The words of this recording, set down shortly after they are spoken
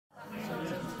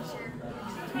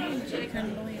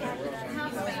couldn't believe it. I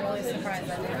was really surprised.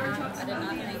 I did not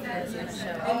think that was going to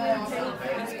show. Okay.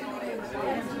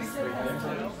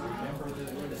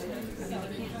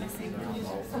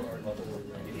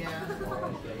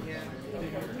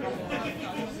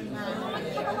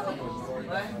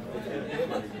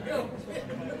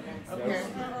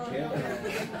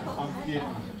 I'm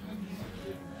kidding.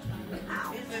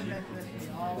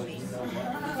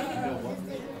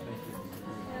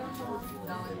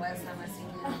 Last time I seen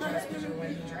you in dress was your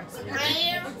wedding dress. I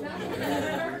am.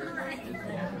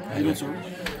 How you doing, sir?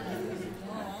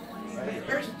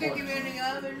 There's sticking in the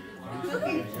oven.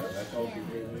 Cookies.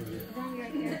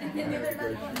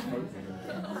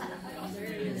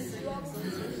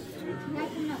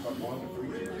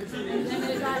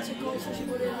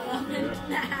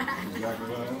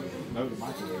 No, the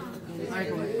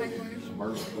microwave.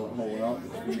 Submerged the whole out, the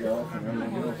speed off, and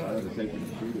everything else. I had to take it and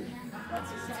shoot it.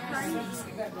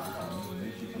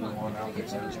 One out the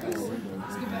side of the window.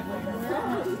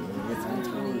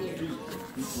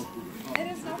 It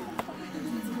is not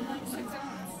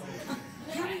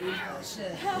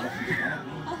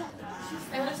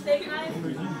And a steak knife?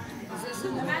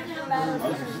 Imagine how bad it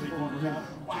was.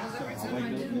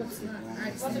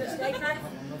 Was it a steak knife?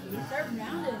 They're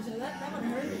rounded, so that would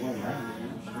hurt.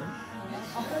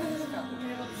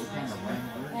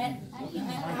 And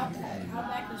how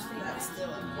back was steak? That's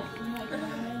still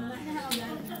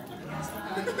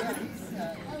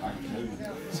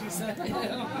She said,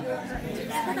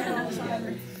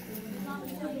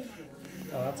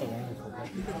 oh, that's a wonderful book.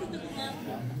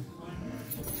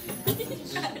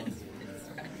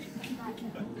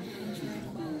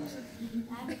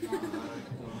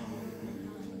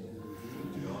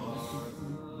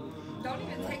 Don't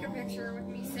even take a picture with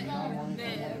me sitting on the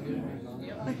bed.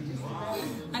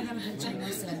 I'm going to check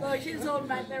myself. Well, she's holding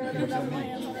back there with her double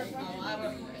hands on her phone.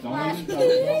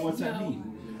 What's that mean?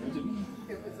 What's it mean?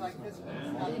 It was like this one.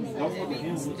 It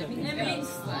means, it's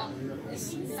about,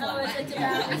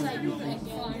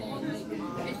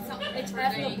 it's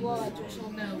after the blood, just so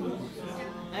no.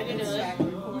 I didn't know that.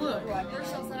 Look, there's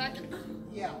something I can.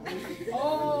 Yeah.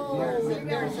 Oh,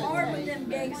 you're hard with them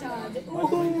gang signs.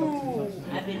 Ooh.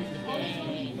 I've been in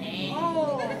the gang.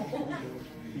 Oh.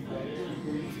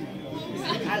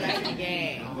 I like the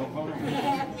gang.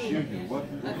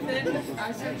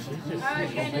 I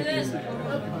can't do this.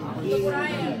 Look what I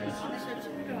am.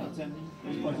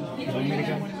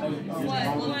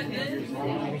 What is?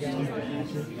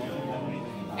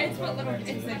 It's what little, it's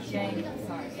a gang.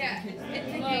 Yeah,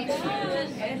 it's a gang.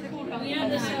 Yeah,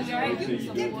 this says right.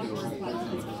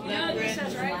 Yeah, this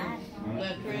says right.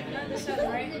 Yeah, this says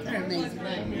right. They're amazing.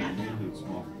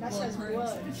 That says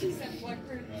blood. She said blood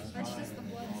group. That's just the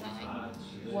blood sign.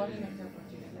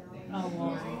 Oh,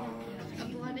 wow.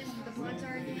 The blood's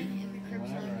our name and the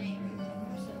Crips are name.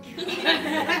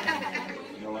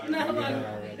 No, look,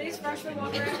 these freshmen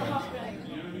walk around the hospital.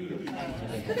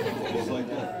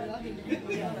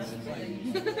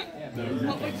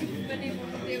 What would you have been able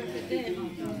to do if it did?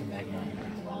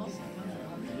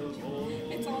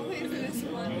 It's always this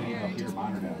one here.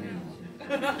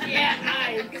 Yeah, I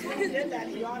did that.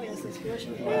 You obviously squished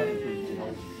it.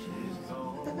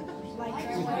 Like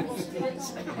grandma kids.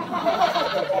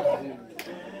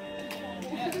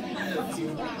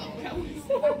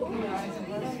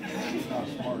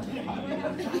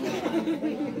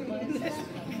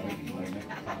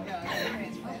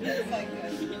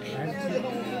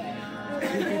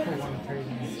 People want to trade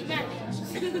me.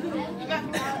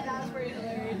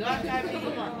 Dark eye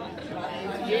people.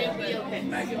 Yeah, be okay.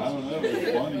 I don't know,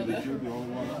 it's funny that you're the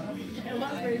only one. It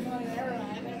was very funny.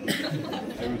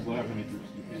 I was laughing at your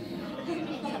stupidity.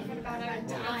 I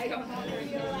don't know.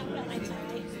 You're laughing at my tie.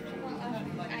 Oh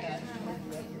my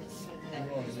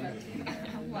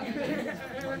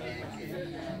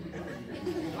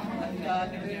God.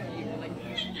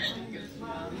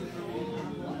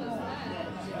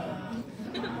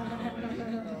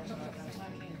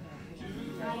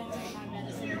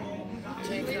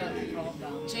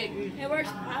 It works.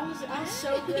 I was so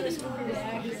good at school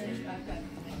today.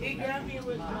 He grabbed me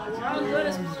with I was good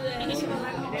at school today.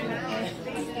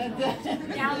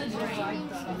 Down the drain.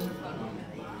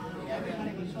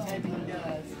 Everybody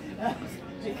does.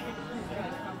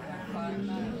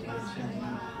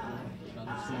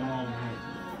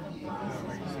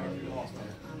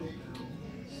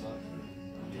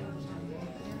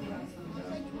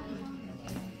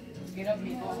 Get up,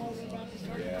 people.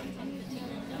 Yeah.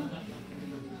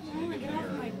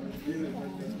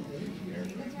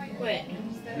 Quit.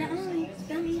 No,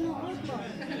 don't eat no hot dog.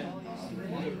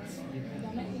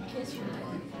 Don't make me kiss you.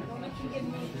 Don't make you give me.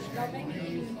 Don't make me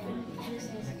give you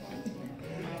kisses.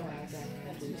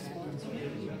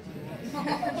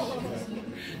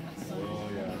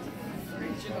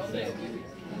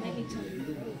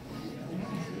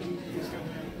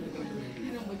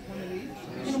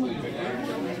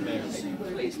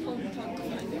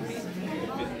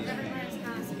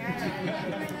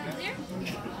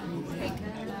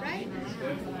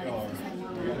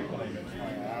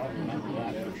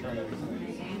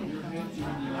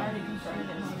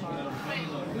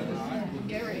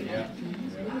 Gary.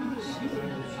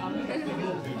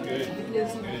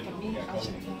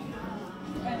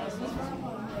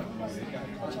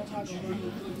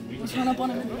 We'll turn up on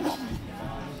him.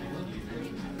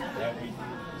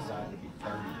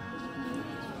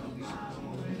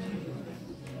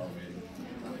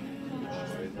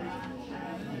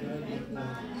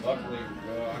 Luckily,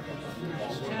 I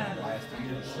can last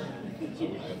year, so we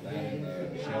put that in the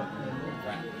shelter,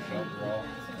 wrap the shelter off.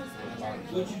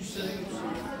 Would you say?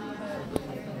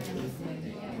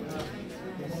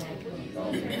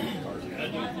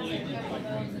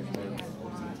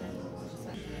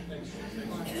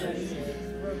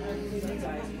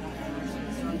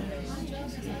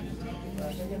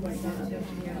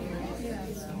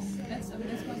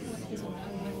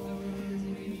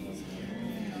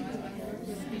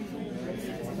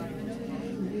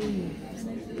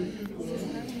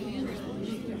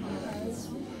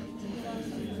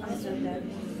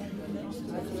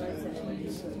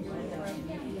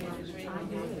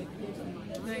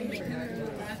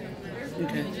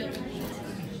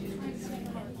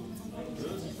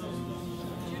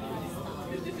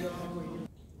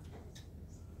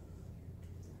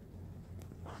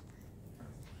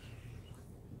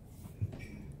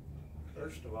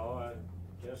 First of all, I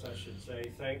guess I should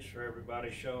say thanks for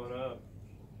everybody showing up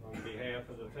on behalf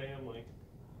of the family.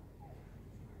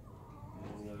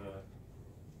 And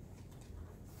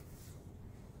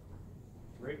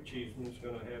Rick Cheeseman's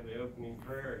going to have the opening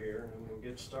prayer here, and we'll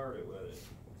get started with it.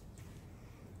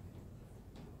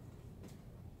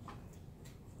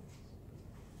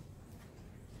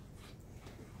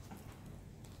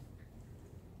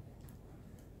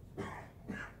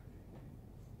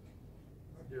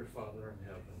 Dear Father in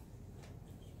heaven,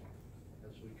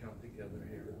 as we come together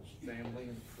here as family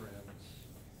and friends,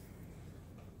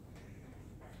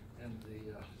 and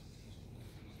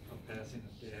the passing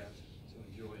of Dad, to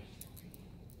enjoy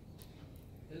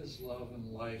his love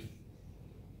and life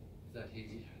that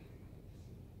he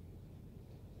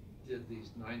did these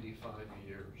 95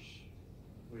 years.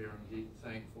 We are indeed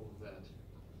thankful that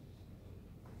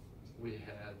we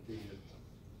had the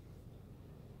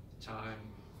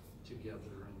time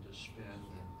together and to spend,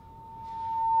 and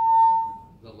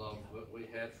the love that we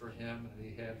had for him and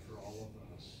he had for all of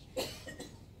us.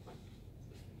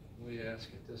 We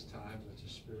ask at this time that the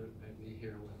Spirit may be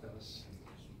here with us,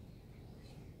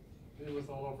 be with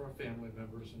all of our family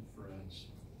members and friends.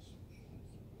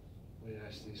 We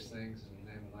ask these things in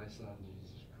the name of thy Son,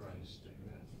 Jesus Christ.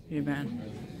 Amen.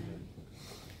 Amen.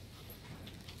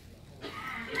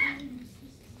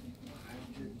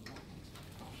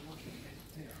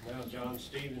 Now John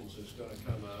Stevens is going to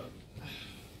come up.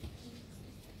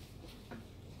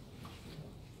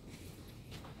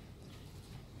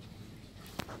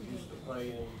 He used to play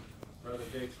in Brother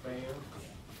Dick's band.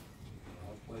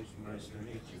 I'll play some. Nice to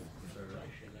meet you, sir.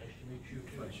 Nice to meet you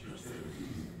too. Nice to meet you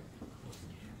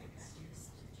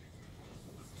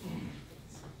too.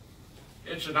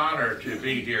 It's an honor to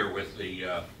be here with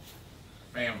the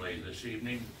family this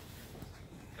evening.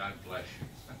 God bless you.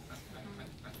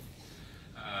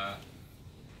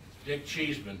 Dick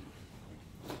Cheeseman,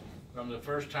 from the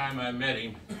first time I met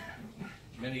him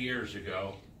many years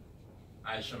ago,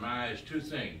 I surmised two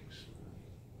things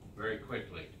very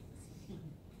quickly.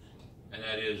 And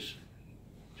that is,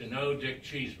 to know Dick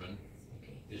Cheeseman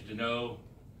is to know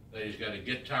that he's got a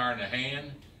guitar in a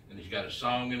hand and he's got a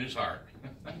song in his heart.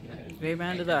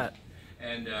 Amen to that.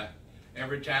 And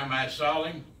every time I saw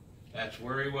him, that's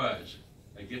where he was.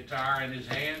 A guitar in his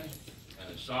hand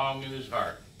and a song in his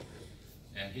heart.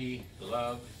 And he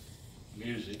loved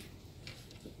music.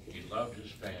 He loved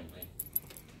his family,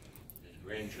 his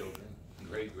grandchildren,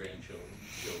 great-grandchildren,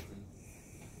 children.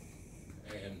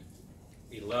 And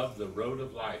he loved the road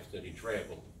of life that he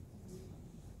traveled.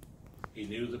 He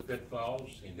knew the pitfalls,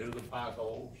 he knew the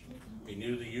potholes, he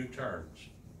knew the U-turns,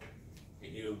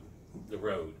 he knew the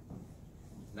road.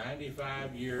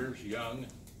 95 years young,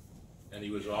 and he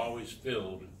was always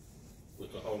filled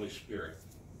with the Holy Spirit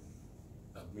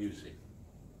of music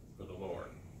for the Lord.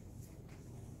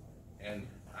 And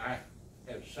I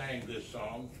have sang this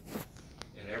song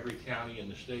in every county in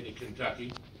the state of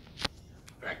Kentucky.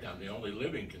 In fact, I'm the only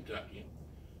living Kentuckian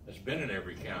has been in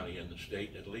every county in the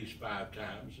state at least 5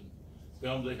 times and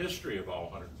filmed the history of all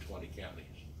 120 counties.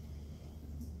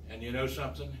 And you know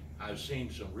something? I've seen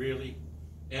some really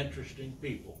interesting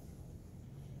people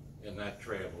in that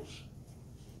travels.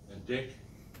 And Dick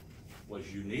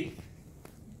was unique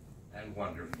and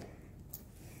wonderful.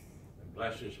 And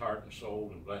bless his heart and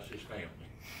soul and bless his family.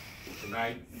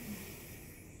 Tonight,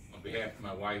 on behalf of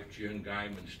my wife, June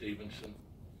Geiman-Stephenson,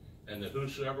 and the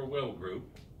Whosoever Will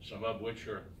group, some of which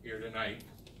are here tonight,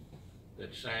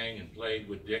 that sang and played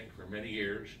with Dick for many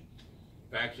years.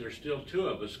 In fact, there's still 2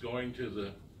 of us going to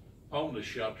the homeless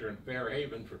shelter in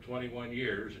Fairhaven for 21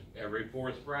 years every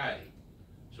 4th Friday.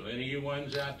 So any of you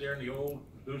ones out there in the old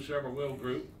Whosoever Will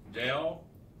group, Dell,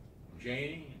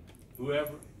 Janie,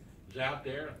 whoever is out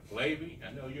there, Flavie,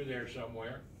 I know you're there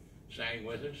somewhere, sang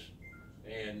with us.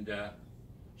 And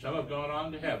some have gone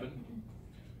on to heaven,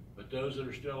 but those that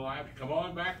are still alive, come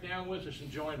on back down with us and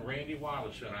join Randy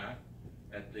Wallace and I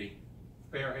at the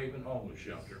Fairhaven Homeless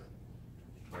Shelter,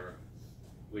 where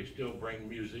we still bring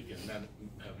music and a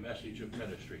message of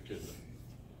ministry to them.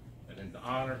 And in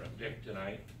honor of Dick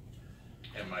tonight,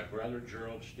 and my brother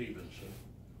Gerald Stephenson,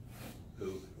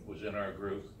 who was in our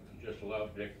group and just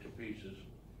loved Dick to pieces,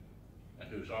 and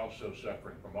who's also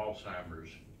suffering from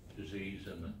Alzheimer's disease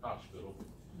in the hospital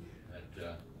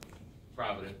at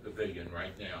Provident Pavilion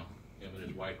right now, him and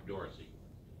his wife Dorothy.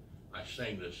 I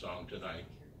sing this song tonight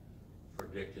for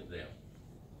Dick and them.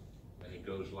 And it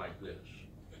goes like this.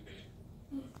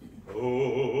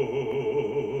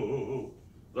 Oh,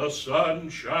 the sun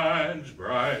shines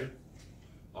bright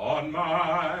on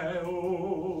my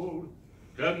old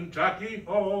Kentucky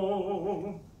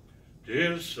home.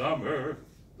 'Tis summer,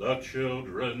 the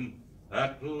children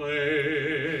that play.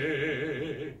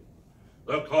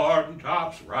 The corn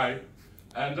top's ripe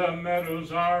and the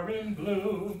meadows are in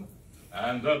bloom,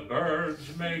 and the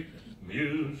birds make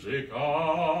music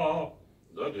all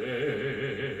the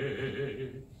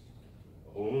day.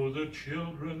 Oh, the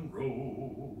children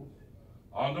roll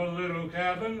on the little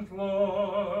cabin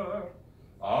floor,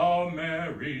 all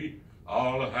merry,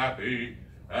 all happy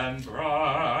and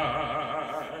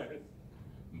bright.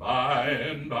 By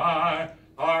and by,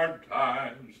 hard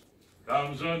times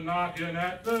comes a knocking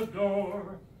at the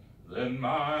door, then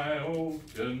my old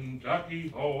Kentucky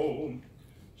home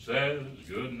says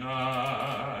good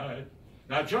night.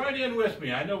 Now join in with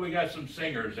me. I know we got some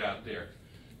singers out there.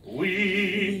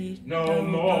 Weep no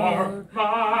more,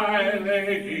 my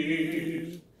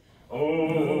ladies.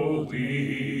 Oh,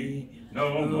 weep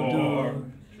no more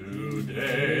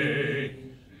today.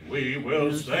 We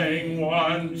will sing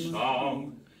one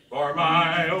song for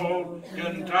my old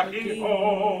Kentucky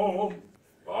home,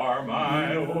 for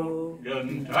my old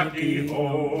Kentucky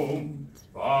home,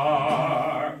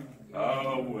 far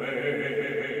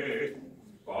away,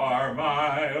 for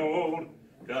my old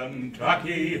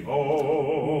Kentucky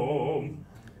home,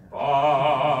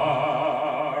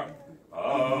 far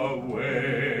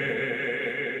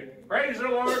away. Praise the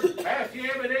Lord, pass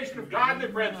the ammunition of godly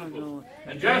principles,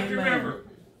 and just remember,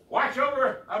 watch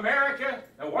over America,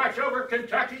 and watch over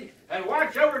Kentucky, and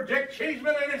watch over Dick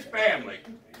Cheeseman and his family.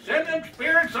 Send them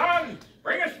spirits on,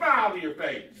 bring a smile to your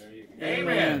face.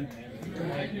 Amen.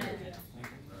 Thank you.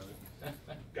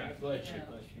 God bless you.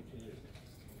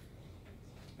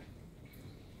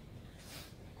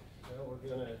 Well, we're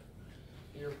going to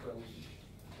hear from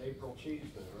April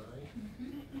Cheeseman, right?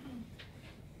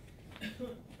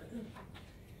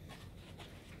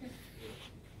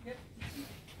 Yep.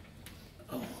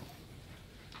 Oh.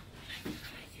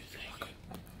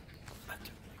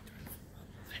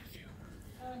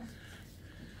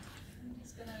 I'm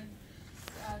just going to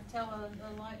tell a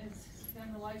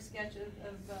life sketch of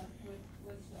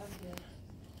Dick.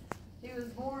 He was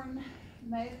born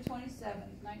May the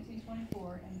 27th,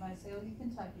 1924 in Visalia,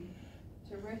 Kentucky,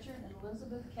 to Richard and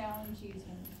Elizabeth Callan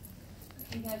Cheeseman.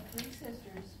 He had 3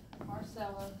 sisters,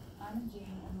 Marcella,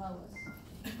 Imogene, and Lois.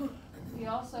 He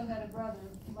also had a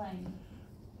brother, Lane.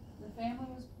 The family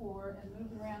was poor and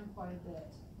moved around quite a bit.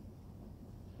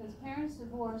 His parents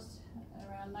divorced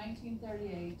around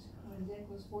 1938 when Dick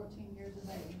was 14 years of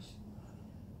age.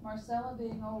 Marcella,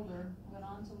 being older, went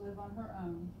on to live on her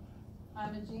own.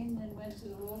 Imogene then went to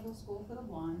the Louisville School for the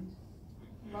Blind.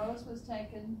 Lois was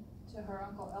taken to her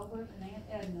Uncle Albert and Aunt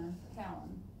Edna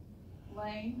Callan.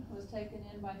 Lane was taken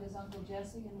in by his Uncle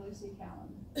Jesse and Lucy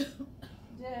Callan.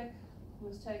 Dick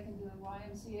was taken to the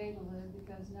YMCA to live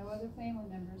because no other family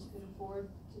members could afford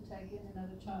to take in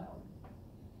another child.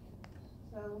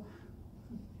 So,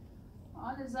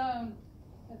 on his own,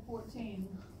 at 14,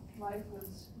 life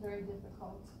was very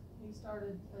difficult. He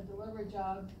started a delivery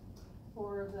job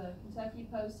for the Kentucky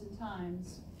Post and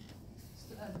Times,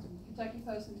 Kentucky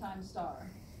Post and Times Star.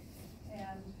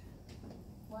 And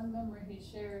one memory he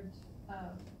shared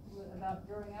about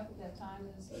growing up at that time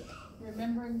is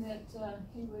remembering that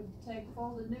he would take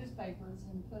folded newspapers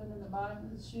and put them in the bottom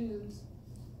of his shoes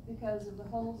because of the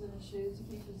holes in his shoes to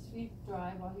keep his feet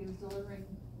dry while he was delivering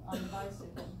on the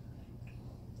bicycle.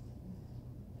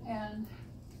 And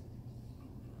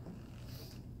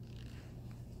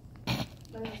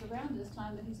it was around this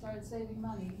time that he started saving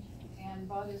money and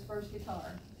bought his first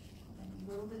guitar. And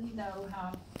little did he know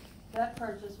how that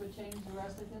purchase would change the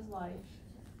rest of his life.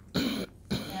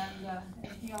 And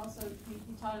he also he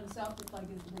taught himself to play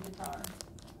the guitar.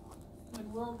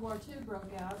 When World War II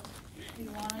broke out, he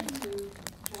wanted to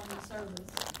join the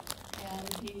service,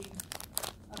 and he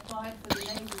applied for the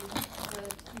Navy,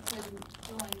 but he couldn't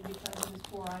join because of his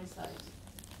poor eyesight.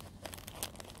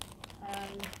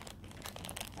 And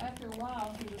after a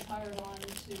while, he was hired on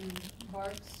to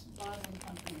Bart's Bottling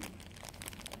Company.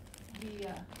 He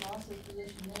lost his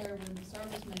position there when the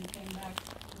servicemen came back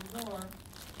from the war,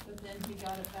 but then he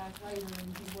got it back later,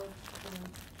 and he worked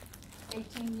for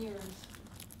 18 years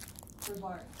for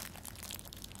Bart.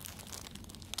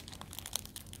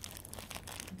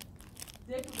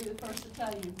 Dick will be the first to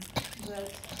tell you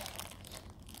that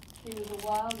he was a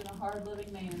wild and a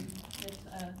hard-living man when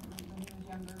he was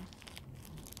younger.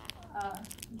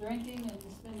 Drinking and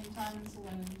spending time in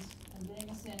saloons and being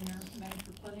a senior made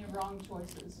for plenty of wrong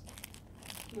choices.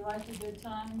 He liked a good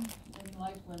time and he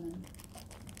liked women.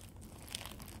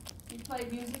 He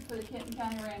played music for the Kenton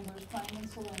County Ramblers, playing in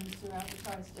saloons throughout the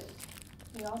tri-state.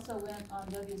 He also went on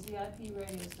WZIP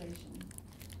radio station.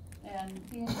 And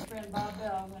he and his friend Bob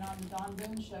Bell went on the Don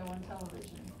Boone show on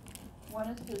television. One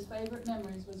of his favorite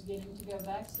memories was getting to go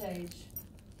backstage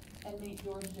and meet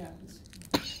George Jones.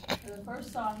 So the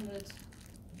first song that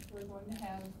we're going to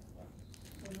have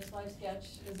in this life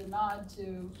sketch is a nod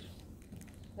to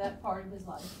that part of his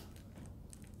life.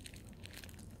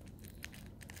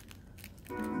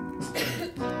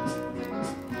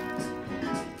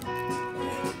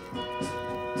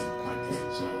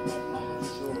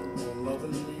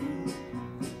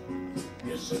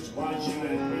 That's why she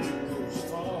let me go so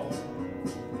far.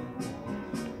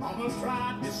 Mama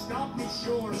tried to stop me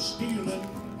short of stealing.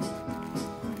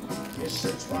 Guess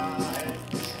that's why I had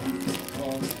to steal the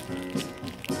car.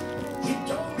 She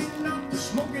told me not to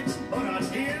smoke it, but I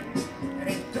did, and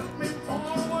it took me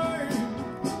far away.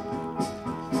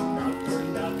 I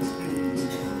turned out to be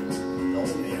the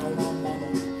only hell my mama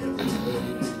ever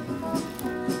made.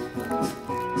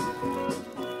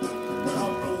 But I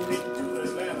rode into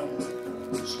Atlanta,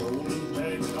 stolen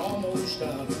tank, almost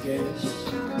out of gas.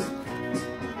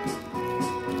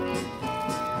 I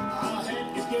had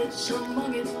to get some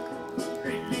money.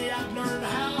 Lately I've learned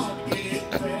how to get it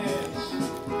fast.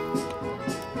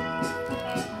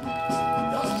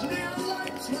 Those neon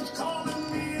lights was calling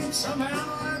me, and somehow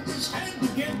I just had to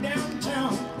get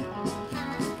downtown.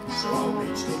 So I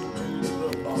reached into the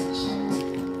box,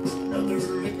 another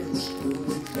liquor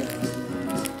store down.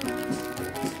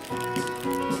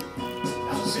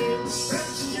 I said,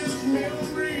 that's just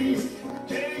memory,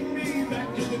 take me back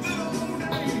to the good old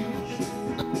days.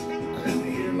 Let me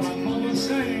hear my mama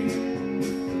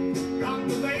sing, rock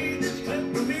the latest clip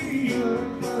for me.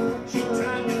 She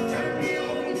tried to turn me on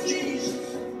to Jesus,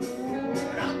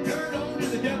 but I turned on to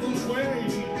the devil's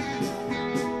ways.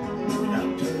 And I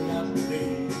turned out to be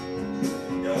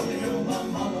the only hell my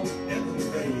mama ever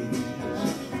raised.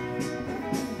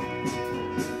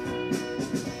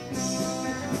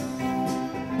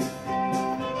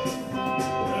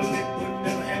 Well, they put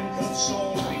them handcuffs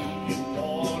on me, and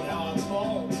Lord, how I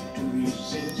fought to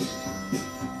resist.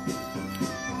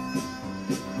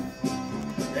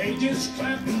 They just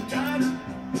clamped and tighter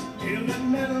till that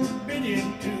metal bit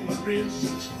into my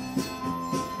wrist.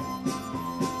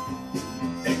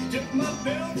 They took my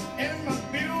belt and my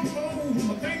billfold,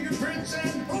 my fingerprints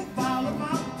and profile of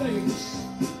my face.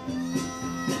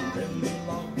 And then they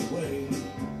locked away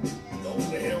the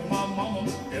only hell my mama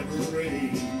ever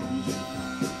raised.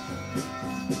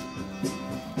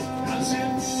 I said,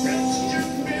 that's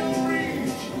just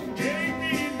memories, take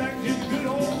me back to the good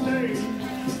old days.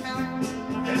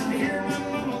 Let me hear my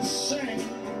mama sing,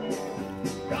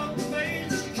 rock the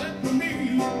latest clip for me.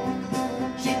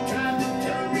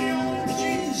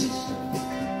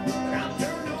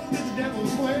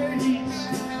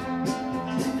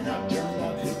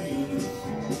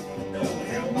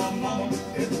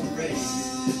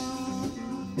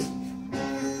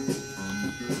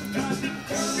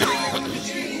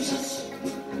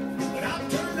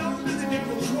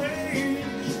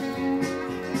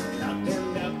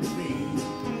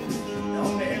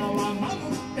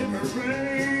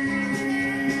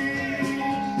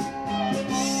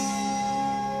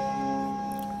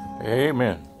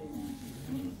 Amen.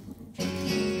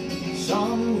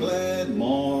 Some glad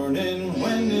morning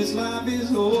when this life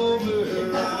is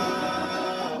over,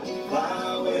 I'll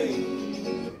fly away.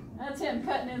 That's him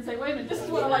cutting in and say, wait a minute, this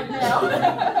is what I like now.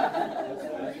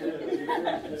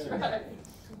 That's right.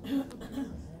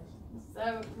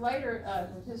 So later,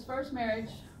 his first marriage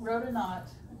wrote a knot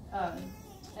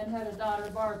and had a daughter,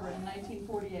 Barbara, in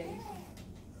 1948.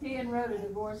 He and Rhoda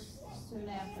divorced soon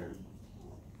after.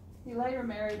 He later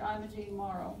married Imogene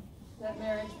Morrow. That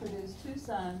marriage produced 2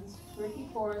 sons, Ricky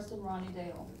Forrest and Ronnie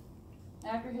Dale.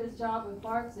 After his job with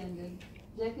Bart's ended,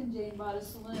 Dick and Jean bought a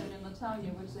saloon in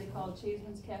Latonia, which they called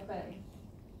Cheeseman's Cafe.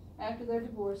 After their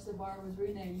divorce, the bar was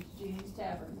renamed Jeannie's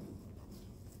Tavern.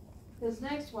 His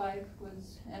next wife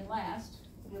was, and last,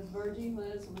 was Virgie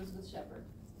Liz Elizabeth Shepherd.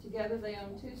 Together they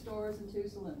owned 2 stores and 2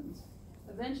 saloons.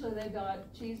 Eventually they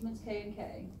got Cheeseman's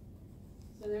K&K.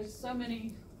 So there's so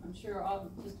many, I'm sure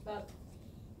just about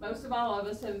most of all of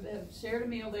us have shared a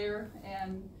meal there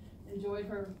and enjoyed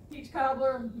her peach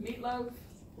cobbler, meatloaf,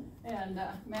 and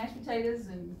mashed potatoes.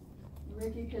 And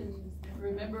Ricky can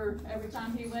remember every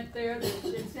time he went there that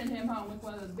she'd send him home with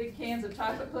one of those big cans of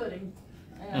chocolate pudding.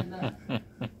 And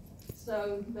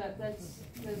so that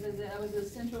was a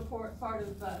central part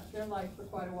of their life for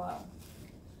quite a while.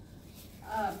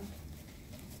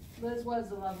 Liz was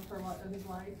the love of his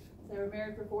life. They were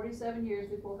married for 47 years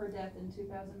before her death in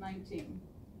 2019.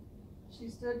 She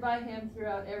stood by him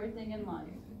throughout everything in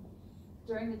life.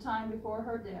 During the time before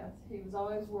her death, he was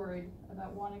always worried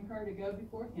about wanting her to go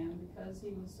before him because he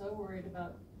was so worried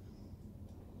about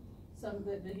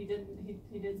that he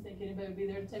didn't think anybody would be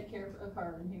there to take care of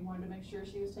her, and he wanted to make sure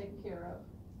she was taken care of.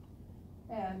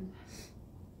 And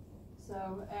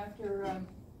so after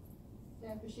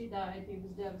she died, he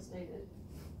was devastated.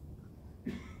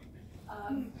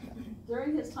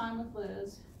 During his time with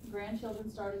Liz, grandchildren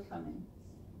started coming.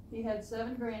 He had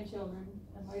 7 grandchildren,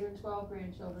 and later 12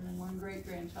 grandchildren, and 1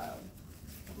 great-grandchild.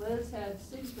 Liz had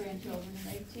 6 grandchildren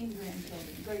and 18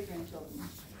 great-grandchildren.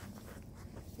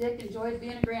 Dick enjoyed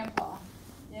being a grandpa.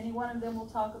 Any one of them will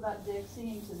talk about Dick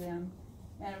singing to them,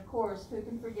 and of course, who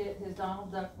can forget his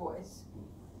Donald Duck voice?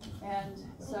 And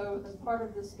so, as part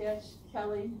of the sketch,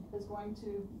 Kelly is going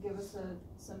to give us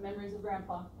some memories of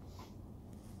Grandpa.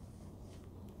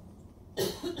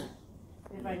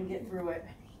 If I can get through it.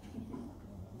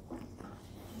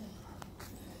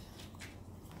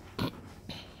 I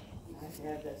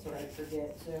have that so I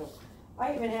forget. So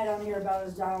I even had on here about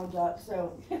his Donald Duck.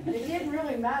 So it didn't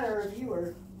really matter if you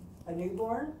were a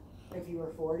newborn, if you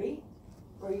were 40,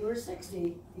 or you were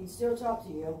 60. He'd still talk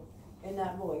to you in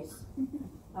that voice.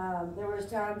 There was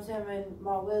times him and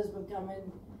Ma Liz would come in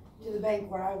to the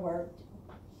bank where I worked,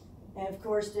 and of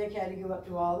course Dick had to go up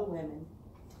to all the women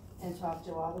and talk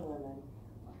to all the women,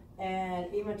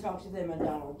 and even talk to them in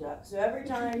Donald Duck. So every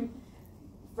time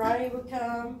Friday would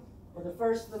come, or the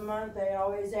first of the month, they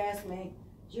always ask me,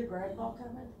 "Is your grandpa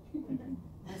coming?"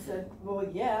 I said, "Well,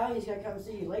 yeah, he's gonna come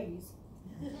see you ladies."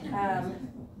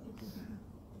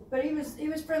 But he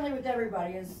was friendly with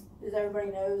everybody, as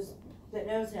everybody knows that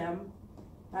knows him.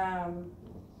 And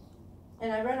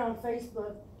I read on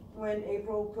Facebook when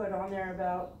April put on there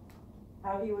about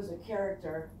how he was a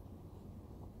character,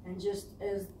 and just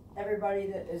as everybody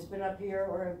that has been up here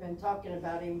or have been talking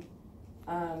about him,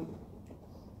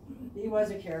 he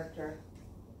was a character.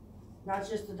 Not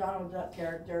just the Donald Duck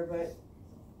character, but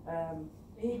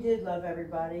he did love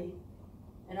everybody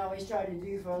and always tried to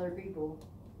do for other people.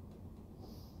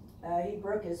 He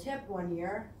broke his hip one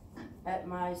year at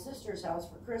my sister's house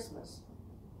for Christmas.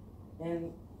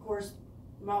 And of course,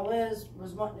 Ma Liz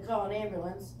was wanting to call an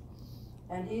ambulance,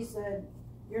 and he said,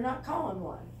 "You're not calling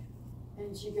one."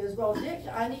 And she goes, "Well, Dick,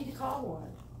 I need to call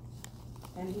one."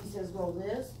 And he says, "Well,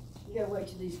 Liz, you gotta wait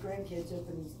till these grandkids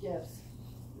open these gifts,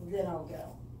 then I'll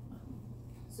go."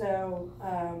 So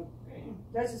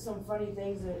those are some funny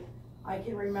things that I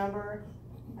can remember.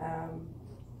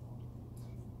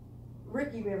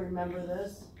 Ricky may remember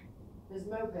this, his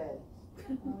moped.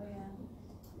 Oh, yeah.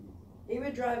 He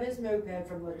would drive his moped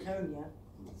from Latonia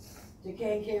to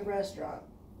K&K restaurant.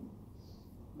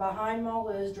 Behind Ma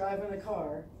Liz driving the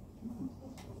car.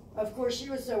 Of course, she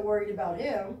was so worried about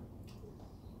him,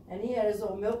 and he had his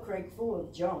little milk crate full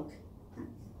of junk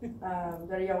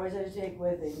that he always had to take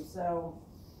with him. So,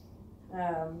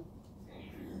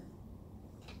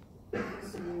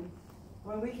 let's see,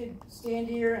 when we could stand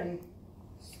here and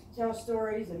tell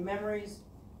stories and memories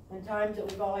and times that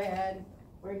we've all had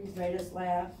where he's made us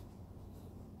laugh.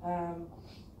 Of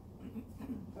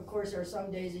course, there were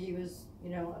some days that he was,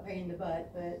 a pain in the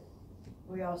butt, but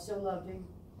we all still loved him,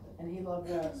 and he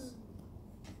loved us.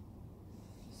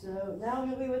 So now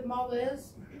he'll be with Ma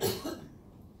Liz,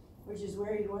 which is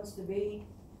where he wants to be.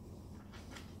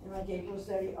 And like April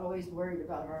said, he always worried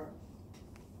about her.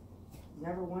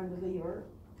 Never wanted to leave her.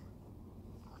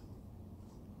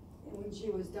 And when she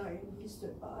was dying, he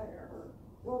stood by her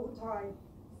all the time.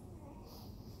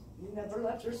 He never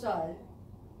left her side.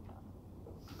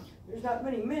 There's not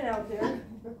many men out there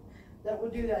that will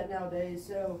do that nowadays,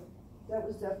 so that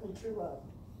was definitely true love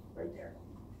right there.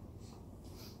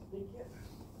 Thank you.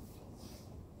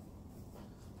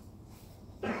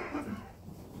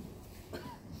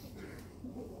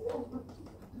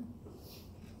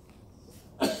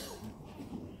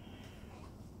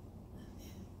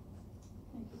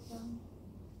 Thank you, John.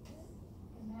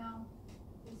 And now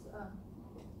is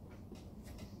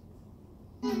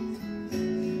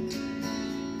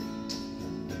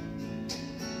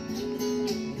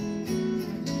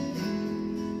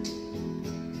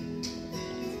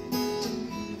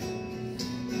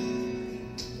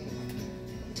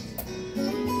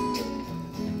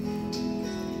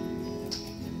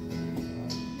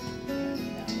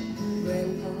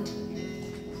Grandpa,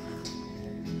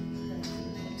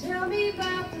 tell me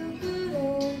about the good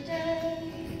old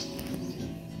days.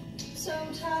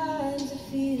 Sometimes it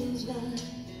feels like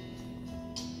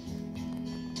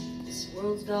this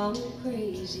world's gone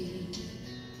crazy.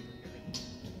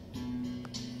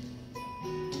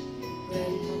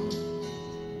 Grandpa,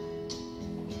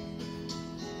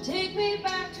 take me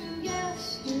back to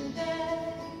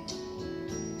yesterday,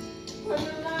 when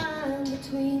the line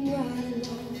between right and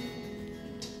wrong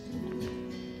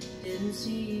didn't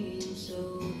seem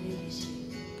so easy.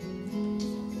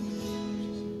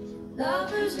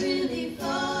 Lovers really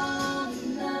fall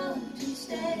in love to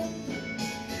stay,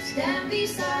 stand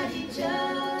beside each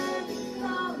other,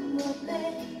 come what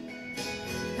may.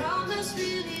 Promise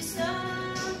really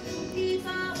something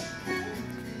people had,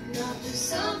 not just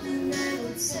something they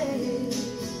would say.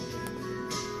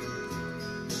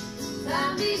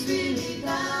 Families really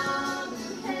bow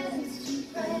their heads to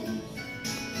pray.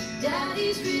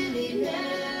 Daddies really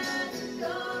never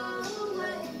go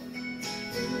away.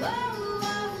 Oh,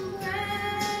 oh,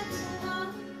 Grandma,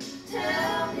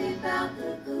 tell me about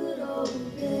the good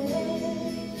old days.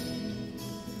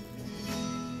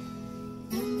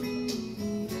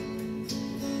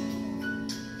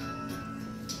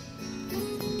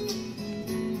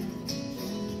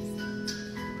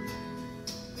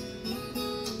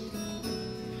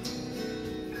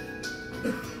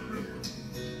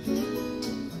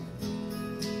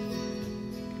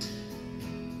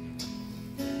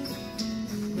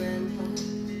 Grandpa,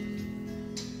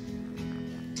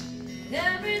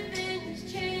 everything is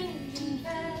changing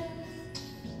fast.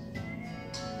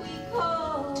 We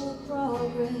call it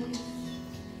progress,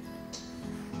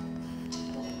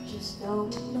 but I just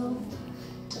don't know.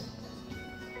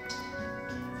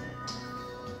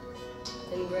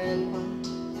 And Grandpa,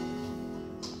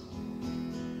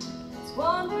 let's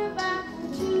wander back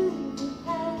into the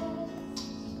past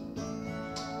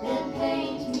and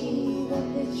paint me the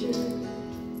picture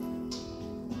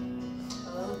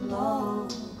of long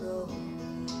ago.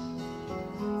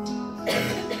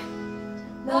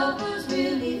 Lovers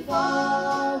really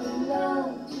fall in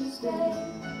love to stay,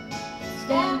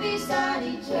 stand beside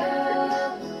each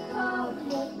other, come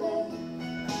what may.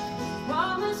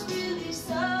 Promise really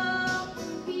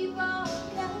something people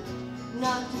get,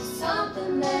 not just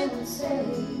something they would say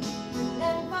and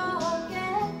then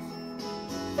forget.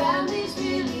 Families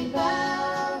really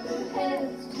bow their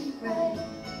heads to pray.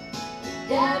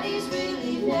 Daddies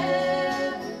really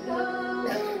never go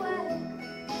away.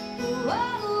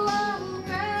 Oh, oh,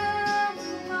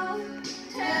 Grandma,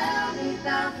 tell me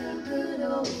about the good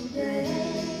old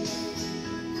days.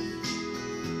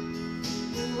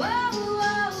 Oh,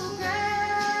 oh,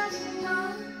 Grandma,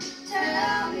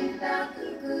 tell me about the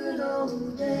good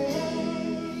old days.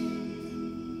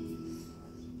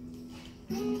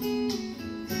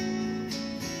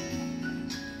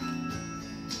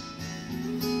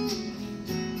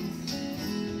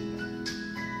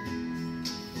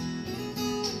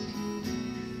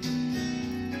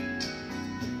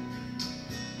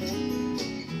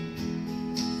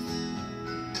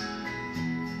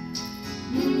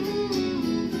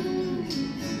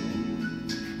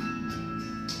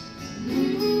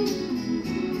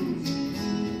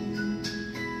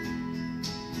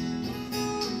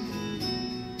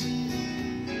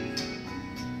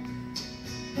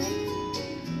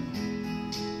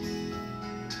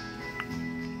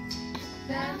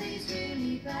 Families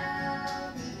really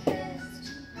bow their heads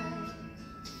to pray.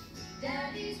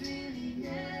 Daddies really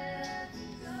never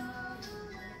go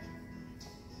away.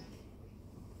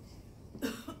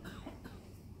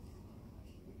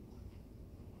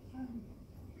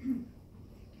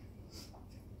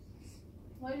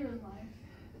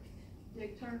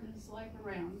 turned his life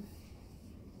around,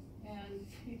 and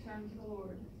he turned to the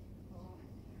Lord.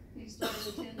 He started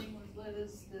attending what led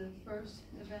us the First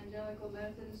Evangelical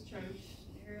Methodist Church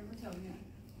here in Latonia.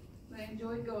 They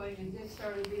enjoyed going, and Dick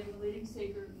started being the leading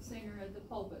singer at the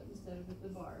pulpit instead of at the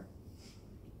bar.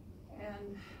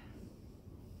 And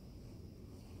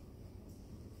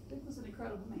Dick was an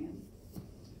incredible man.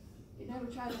 He never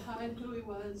tried to hide who he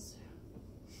was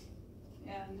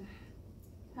and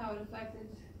how it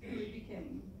affected who he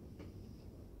became.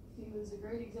 He was a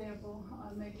great example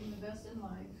on making the best in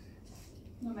life,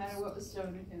 no matter what was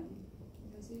thrown at him.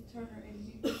 Because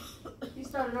he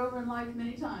started over in life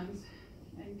many times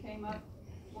and came up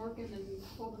working and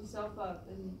pulled himself up,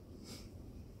 and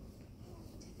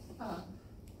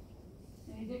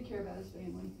he did care about his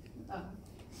family.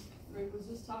 Rick was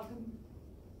just talking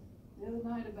the other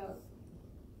night about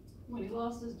when he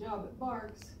lost his job at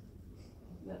Barks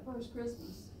that first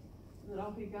Christmas, that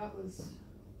all he got was,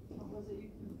 what was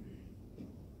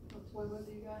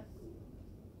it you got?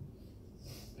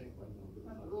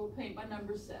 A little paint by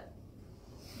number set,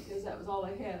 because that was all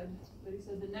they had. But he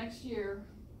said the next year,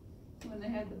 when they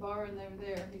had the bar and they were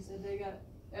there, he said they got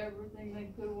everything they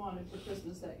could have wanted for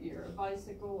Christmas that year: a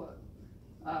bicycle,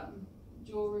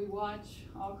 jewelry, watch,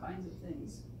 all kinds of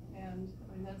things. And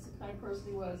I mean, that's the kind of person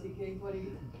he was. He gave what he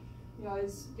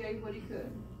always gave what he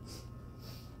could.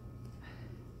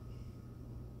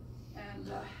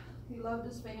 And he loved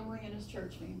his family and his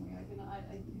church family.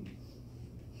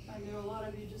 I knew a lot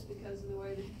of you just because of the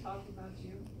way that he talked about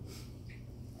you.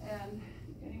 And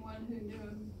anyone who knew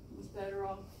him was better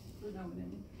off for knowing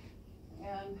him.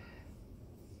 And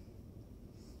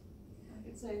I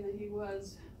could say that he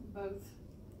was both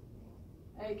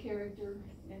a character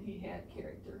and he had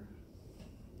character.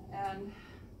 And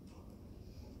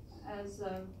as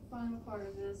a final part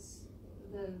of this,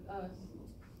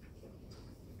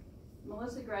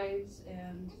 Melissa Graves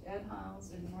and Ed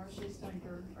Hiles and Marcia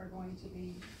Stunker are going to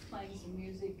be playing some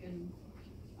music and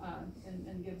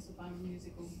give us a final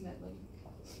musical medley.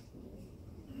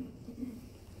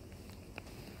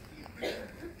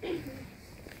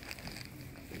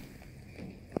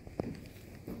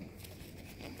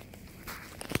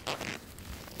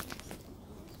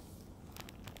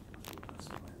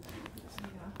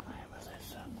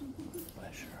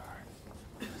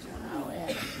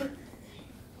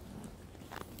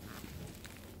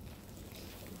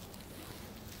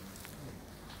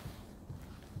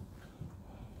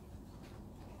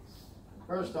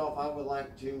 First off, I would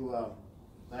like to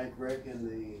thank Rick and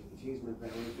the Cheeseman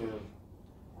family for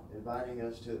inviting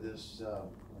us to this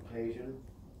occasion.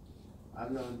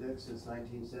 I've known Dick since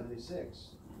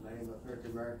 1976. Met him up here at the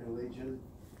American Legion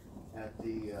at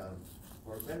the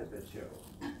for a benefit show,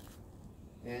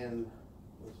 and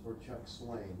it was for Chuck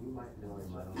Swain. You might know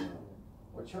him, I don't know.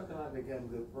 Well, Chuck and I became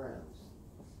good friends,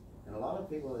 and a lot of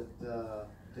people that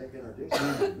Dick introduced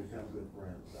me to become good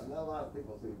friends. I met a lot of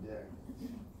people through Dick.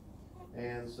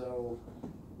 And so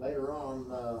later on,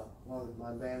 one of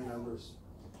my band members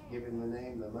gave him the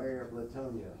name the Mayor of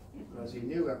Latonia because he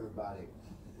knew everybody.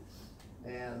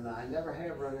 And I never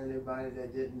have run into anybody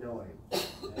that didn't know him.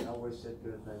 And I always said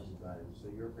good things about him. So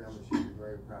your family should be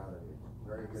very proud of you.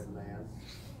 Very good man.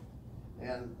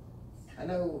 And I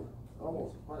know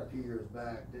almost quite a few years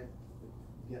back, Dick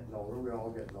getting older, we're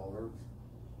all getting older.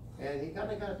 And he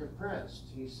kind of got depressed.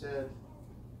 He said,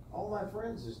 all my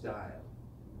friends is dying.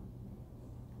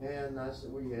 And I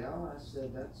said, well, yeah. I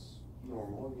said, that's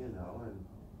normal, you know. And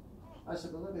I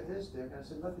said, but look at this, Dick. I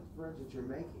said, look at the friends that you're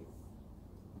making.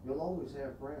 You'll always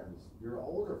have friends. Your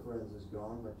older friends is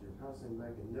gone, but you're constantly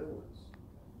making new ones.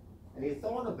 And he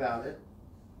thought about it,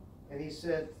 and he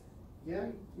said, yeah,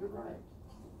 you're right.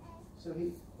 So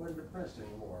he wasn't depressed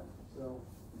anymore. So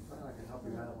I can help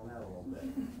him out on that a little bit.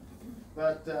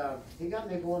 But he got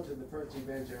me going to the First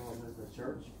Evangelical Methodist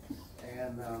Church,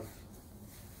 and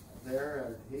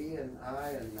there, he and I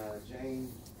and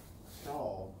Jane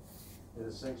Stahl did a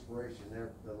Singspiration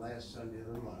there the last Sunday of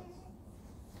the month,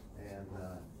 and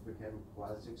became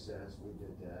quite a success. We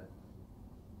did that,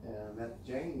 and I met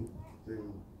Jane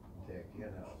through Dick, you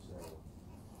know. So,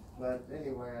 but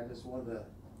anyway, I just wanted to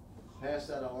pass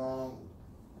that along.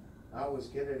 I always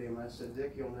kidded him. I said,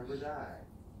 Dick, you'll never die.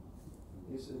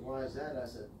 He said, why is that? I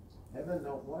said, heaven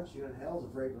don't want you, and hell's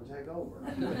afraid to take over.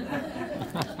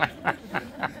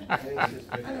 And he says,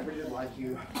 I never did like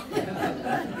you.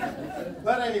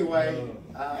 But anyway,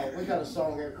 we got a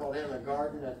song here called In the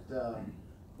Garden that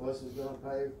Wallace is going to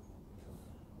play.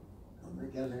 I'll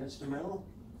make that an instrumental.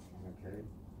 Okay.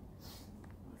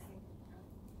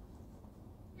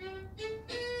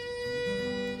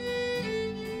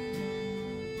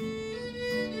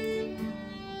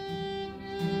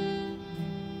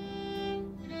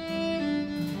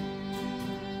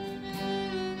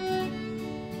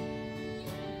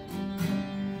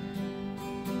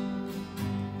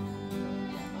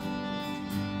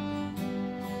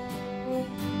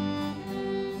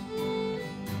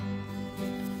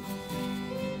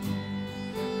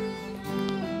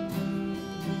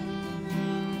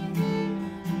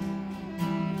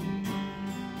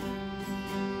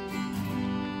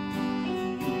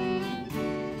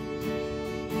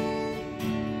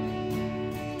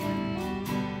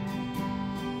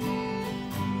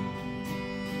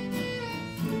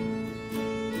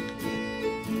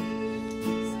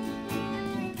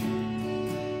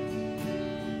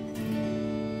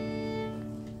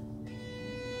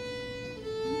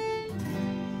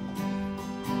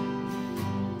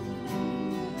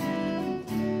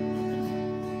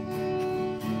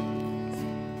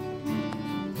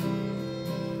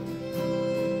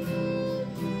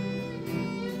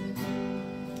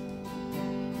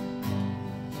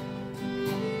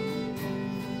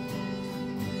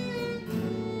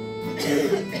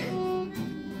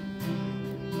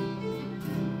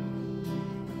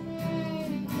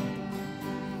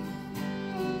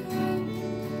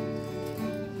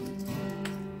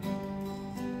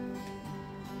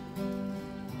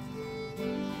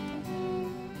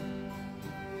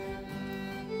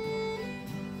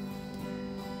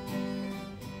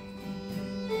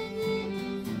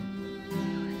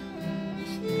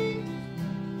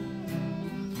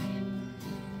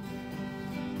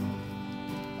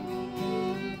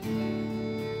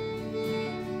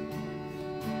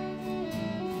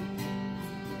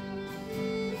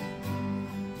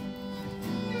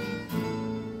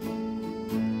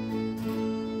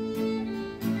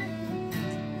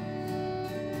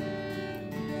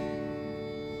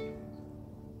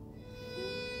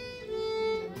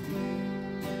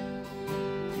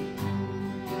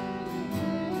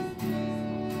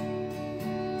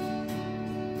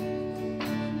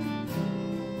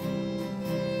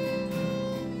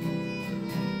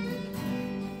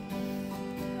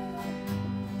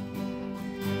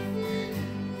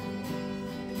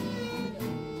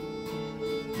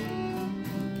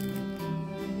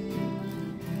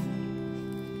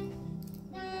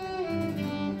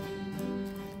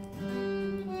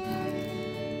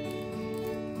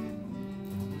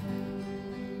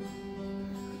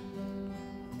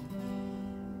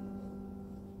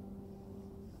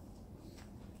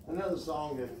 was a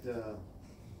song that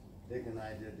Dick and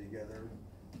I did together.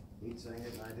 He'd sing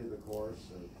it and I'd do the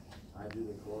chorus, and I'd do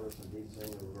the chorus and he'd sing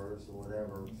the verse or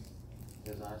whatever.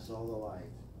 Because I Saw the Light,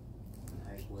 a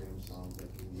Hank Williams song that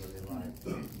he really liked.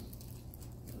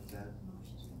 What's that?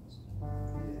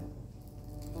 Yeah.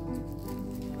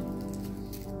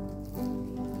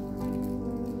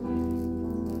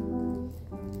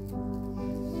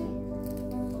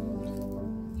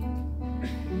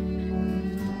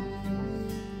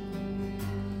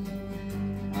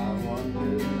 I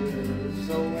wonder,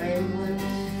 so aimless,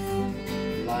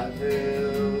 life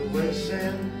filled with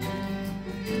sin,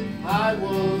 I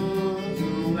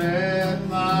would let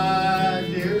my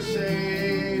dear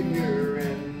Savior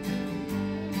in.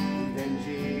 Then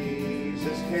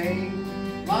Jesus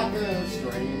came like a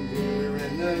stranger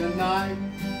in the night.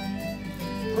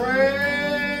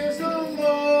 Praise the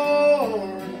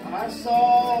Lord, I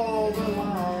saw the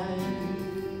light.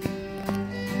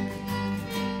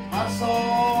 I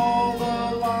saw